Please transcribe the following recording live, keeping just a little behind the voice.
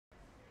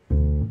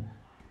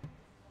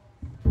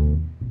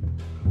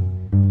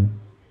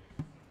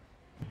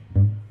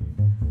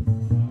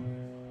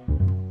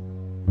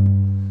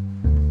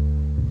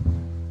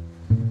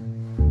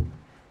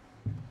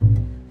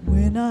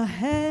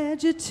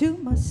you to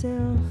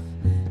myself.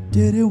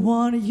 Didn't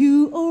want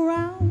you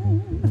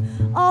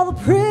around. All the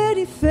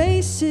pretty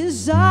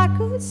faces I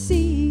could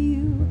see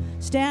you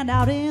stand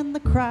out in the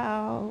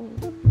crowd.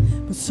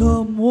 But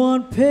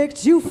someone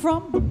picked you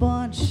from the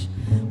bunch.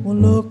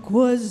 One look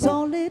was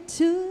all it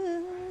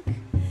took.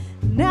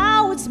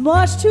 Now it's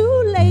much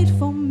too late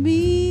for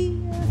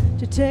me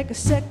to take a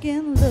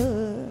second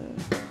look.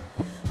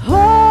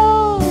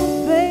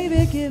 Oh,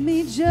 baby, give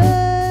me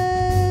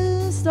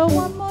just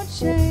one more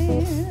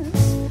chance.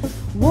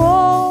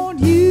 Won't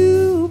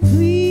you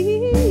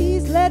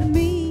please let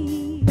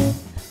me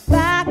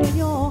back in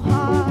your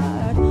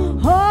heart?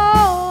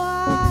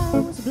 Oh, I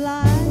was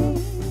blind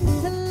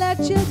to let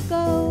you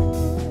go.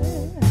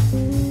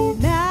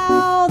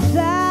 Now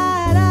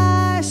that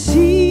I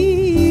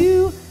see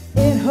you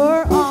in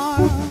her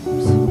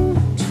arms,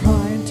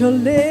 trying to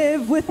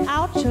live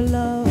without your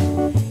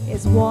love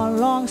is one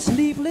long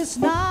sleepless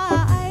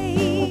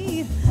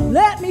night.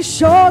 Let me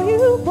show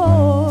you,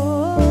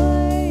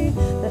 boy,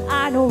 that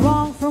I know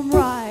wrong from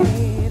right.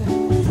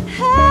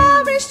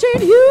 Every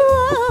street you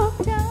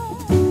walk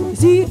down, you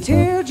see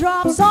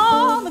teardrops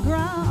on the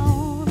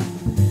ground.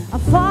 I'm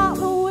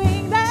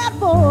following that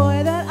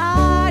boy that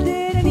I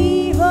didn't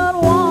even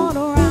want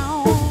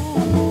around.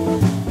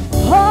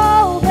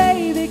 Oh,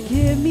 baby,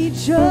 give me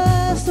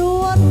just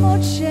one more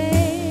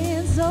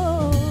chance.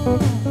 Oh,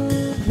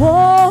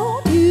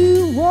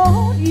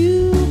 won't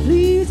you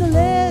please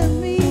let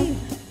me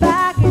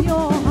back in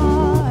your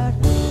heart?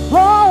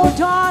 Oh,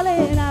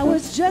 darling, I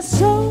was just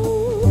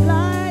so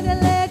blind to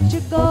let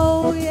you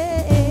go,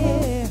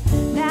 yeah.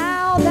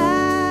 Now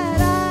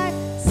that I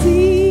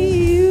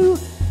see you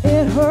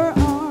in her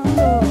arms.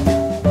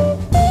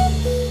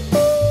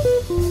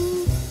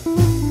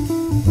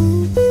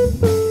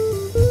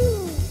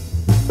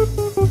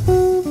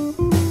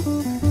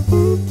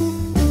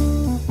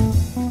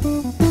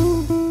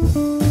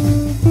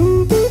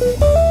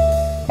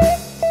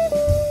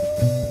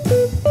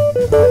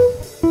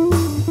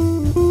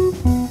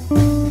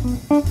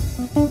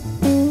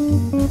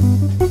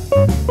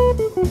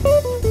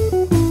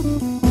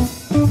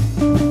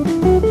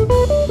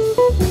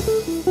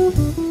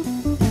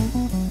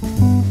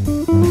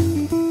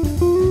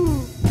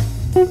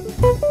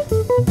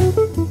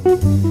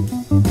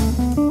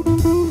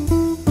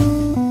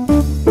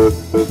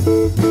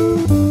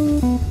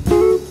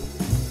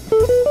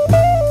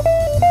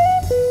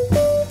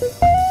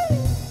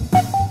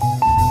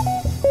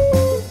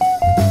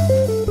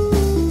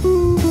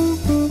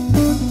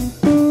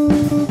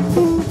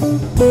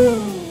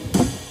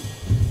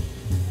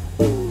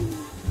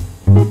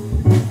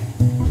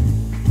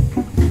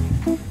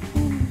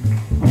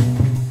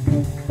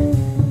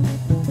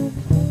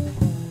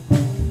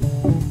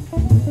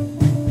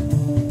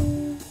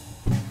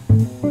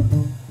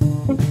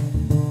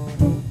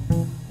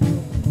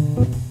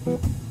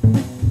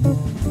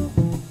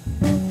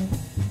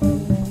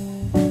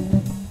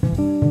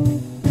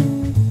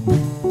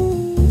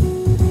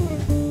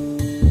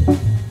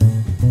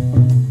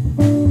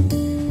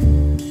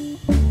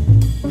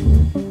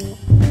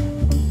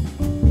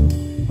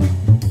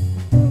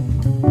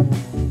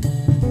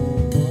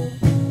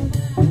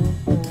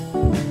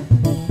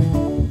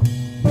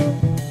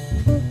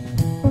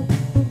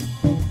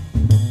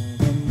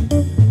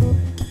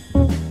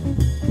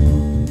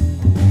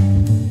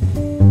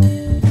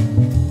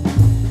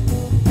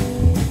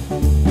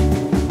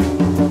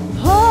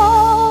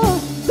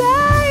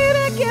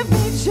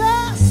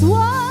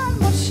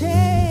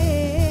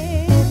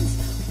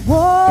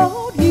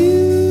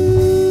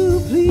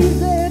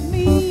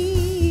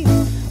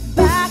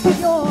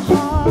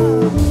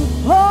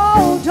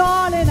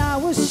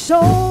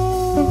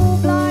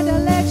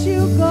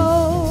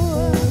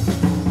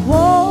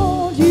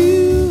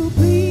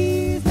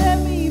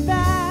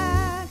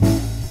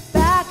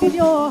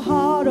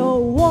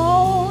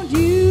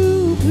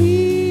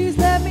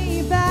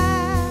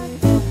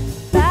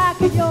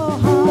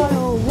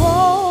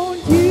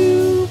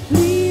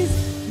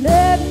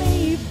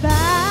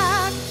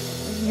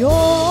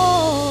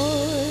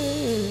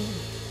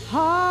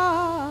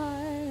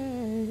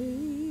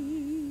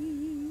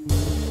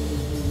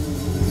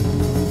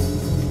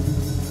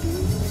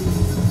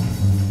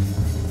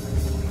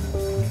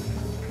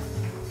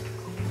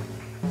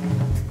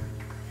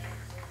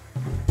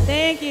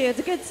 Thank you. It's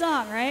a good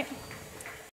song, right?